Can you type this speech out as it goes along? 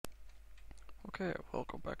Okay,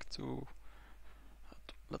 welcome back to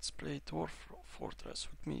Let's Play Dwarf Fortress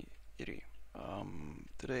with me, Iri.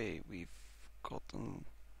 Today we've gotten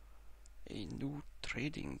a new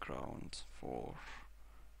trading ground for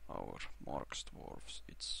our marksdwarves.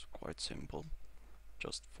 It's quite simple,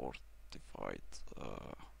 just fortified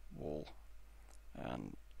wall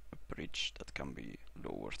and a bridge that can be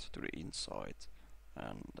lowered to the inside,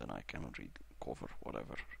 and then I can recover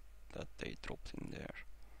whatever that they dropped in there.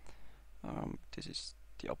 This is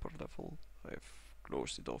the upper level. I've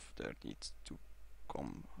closed it off. There needs to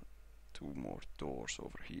come 2 more doors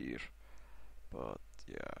over here, but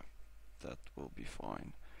yeah, that will be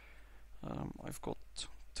fine. I've got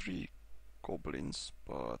 3 goblins,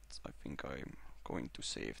 but I think I'm going to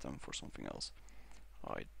save them for something else.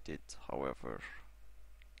 I did, however,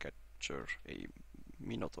 capture a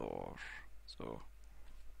minotaur, so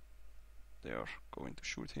they are going to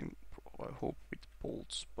shoot him, I hope with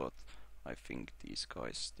bolts, but I think these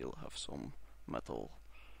guys still have some metal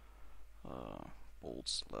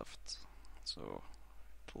bolts left, so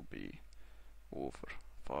it will be over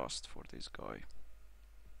fast for this guy.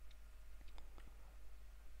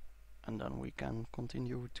 And then we can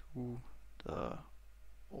continue to the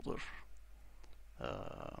other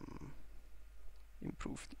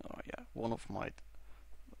improved. Yeah, one of my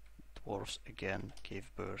dwarves again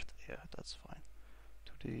gave birth. Yeah, that's fine.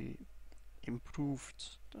 To the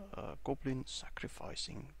improved goblin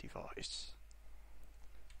sacrificing device.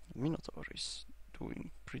 The minotaur is doing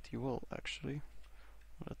pretty well actually.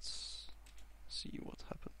 Let's see what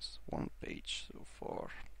happens. 1 page so far.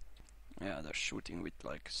 Yeah, they're shooting with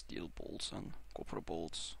like steel bolts and copper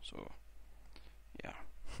bolts, so yeah.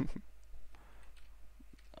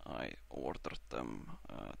 I ordered them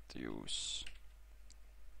to use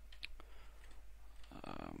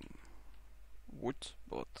wood,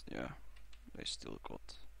 but yeah, they still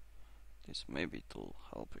got this. Maybe it'll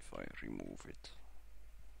help if I remove it.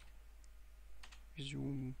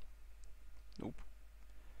 Resume. Nope,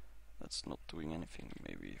 that's not doing anything.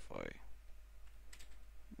 Maybe if I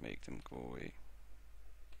make them go away.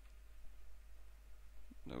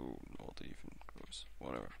 No, not even close.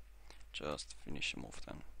 Whatever, just finish him off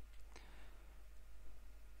then.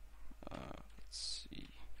 Let's see.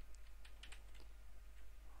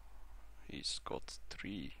 He's got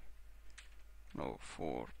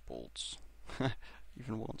 4 bolts.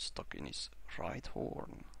 Even one stuck in his right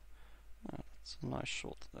horn. That's a nice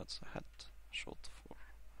shot. That's a head shot for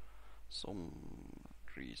some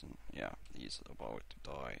reason. Yeah, he's about to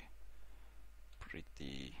die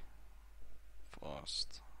pretty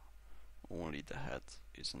fast. Only the head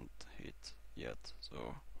isn't hit yet,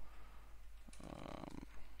 so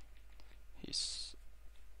his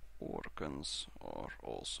organs are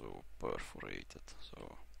also perforated,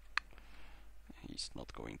 so he's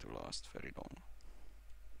not going to last very long.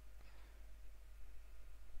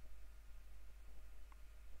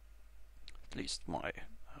 At least my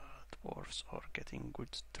dwarves are getting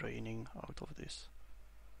good training out of this.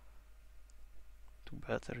 Too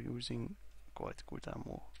bad they're using quite good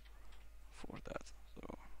ammo for that,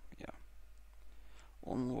 so yeah.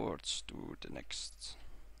 Onwards to the next.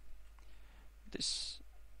 This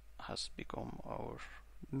has become our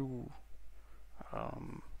new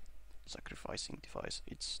sacrificing device.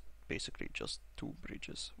 It's basically just 2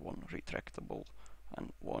 bridges, one retractable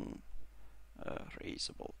and one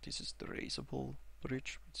raisable. This is the raisable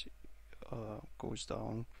bridge, which goes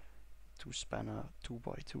down to span a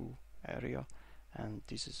 2x2 area, and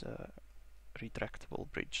this is a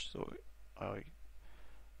retractable bridge. So I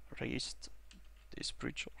raised this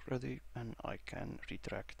bridge already, and I can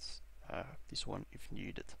retract this one if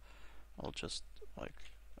needed. I'll just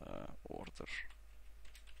like order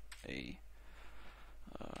a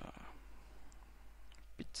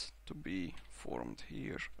pit to be formed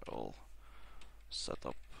here. I'll set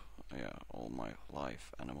up all my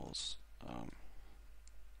live animals,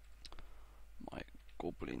 my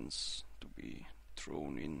goblins to be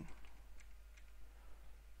thrown in.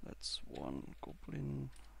 That's 1 goblin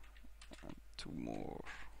and 2 more.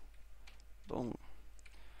 Done.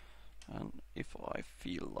 And if I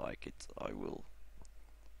feel like it, I will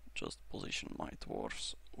just position my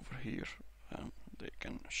dwarfs over here and they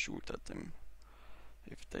can shoot at them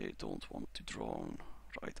if they don't want to drone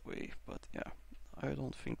right away. But yeah, I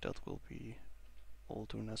don't think that will be all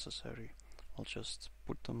too necessary. I'll just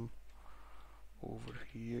put them over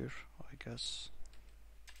here, I guess.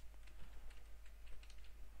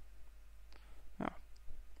 Yeah,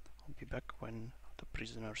 I'll be back when the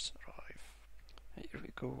prisoners arrive. Here we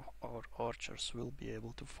go. Our archers will be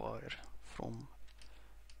able to fire from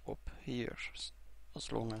up here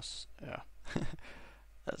as long as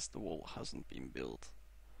as the wall hasn't been built.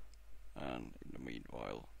 And in the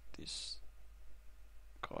meanwhile, this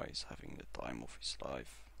guy is having the time of his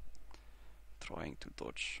life, trying to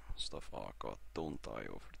dodge stuff. Oh god, don't die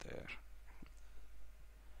over there.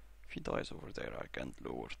 If he dies over there, I can't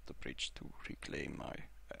lower the bridge to reclaim my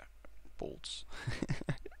bolts.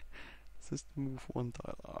 Just move one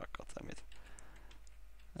tile. Ah, god damn it.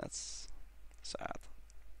 That's sad.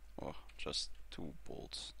 Oh, just 2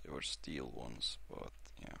 bolts. They were steel ones, but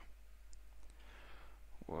yeah.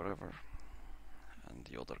 Whatever. And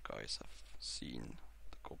the other guys have seen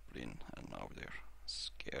the goblin and now they're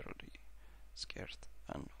scared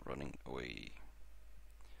and running away.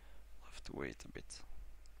 I'll have to wait a bit.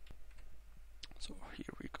 So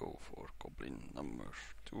here we go for goblin number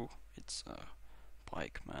 2. It's a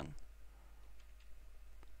pikeman.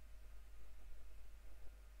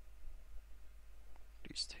 At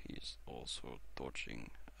least he's also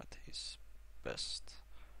dodging at his best.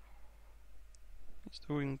 He's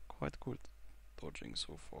doing quite good dodging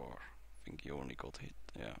so far. I think he only got hit.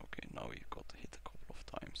 Yeah, okay, now he got hit a couple of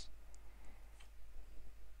times.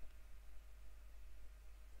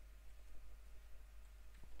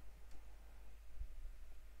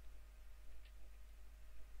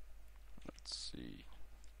 Let's see.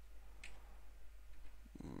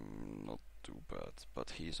 Not too bad,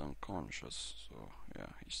 but he's unconscious, so yeah,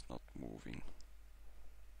 he's not moving.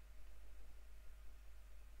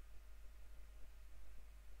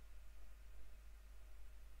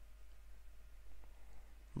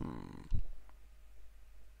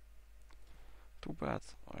 Too bad.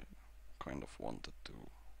 I kind of wanted to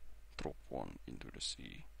drop one into the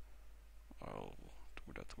sea. I'll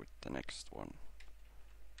do that with the next one.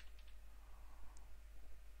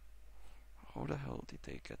 How the hell did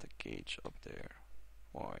they get a cage up there?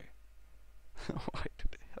 Why? Why do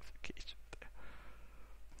they have a cage up there?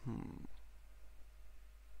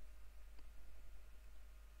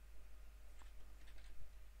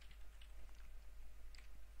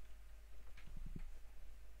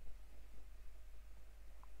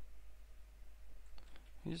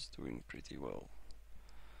 He's doing pretty well.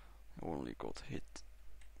 Only got hit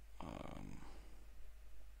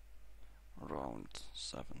around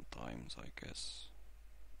 7 times, I guess.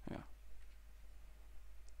 Yeah.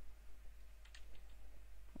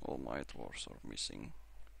 All my dwarves are missing.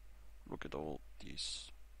 Look at all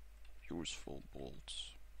these useful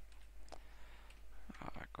bolts.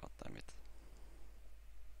 Ah, god damn it.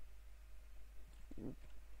 Ooh,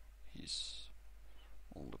 he's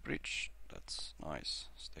on the bridge. That's nice.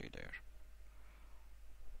 Stay there.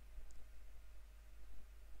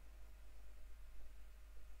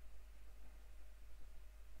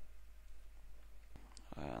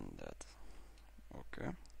 And that.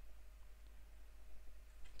 Okay.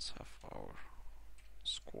 Let's have our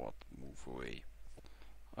squad move away.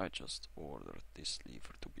 I just ordered this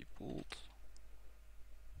lever to be pulled.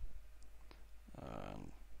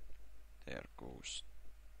 And there goes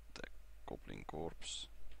the goblin corpse.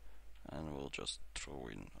 And we'll just throw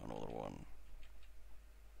in another one.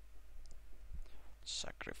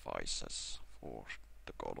 Sacrifices for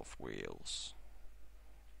the god of whales.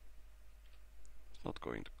 He's not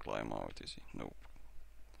going to climb out, is he? Nope.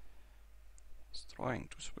 He's trying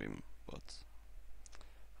to swim, but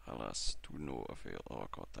alas, to no avail. Oh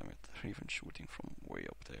god damn it, they're even shooting from way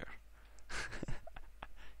up there.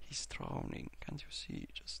 He's drowning, can't you see?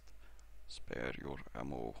 Just spare your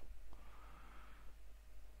ammo.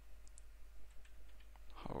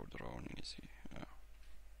 How drowning is he? Yeah.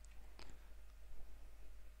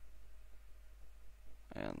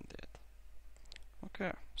 And dead.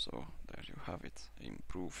 Okay, so there you have it.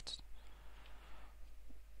 Improved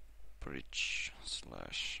bridge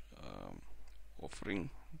slash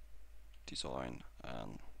offering design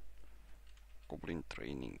and goblin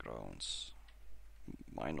training grounds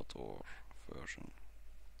Minotaur version.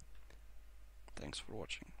 Thanks for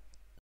watching.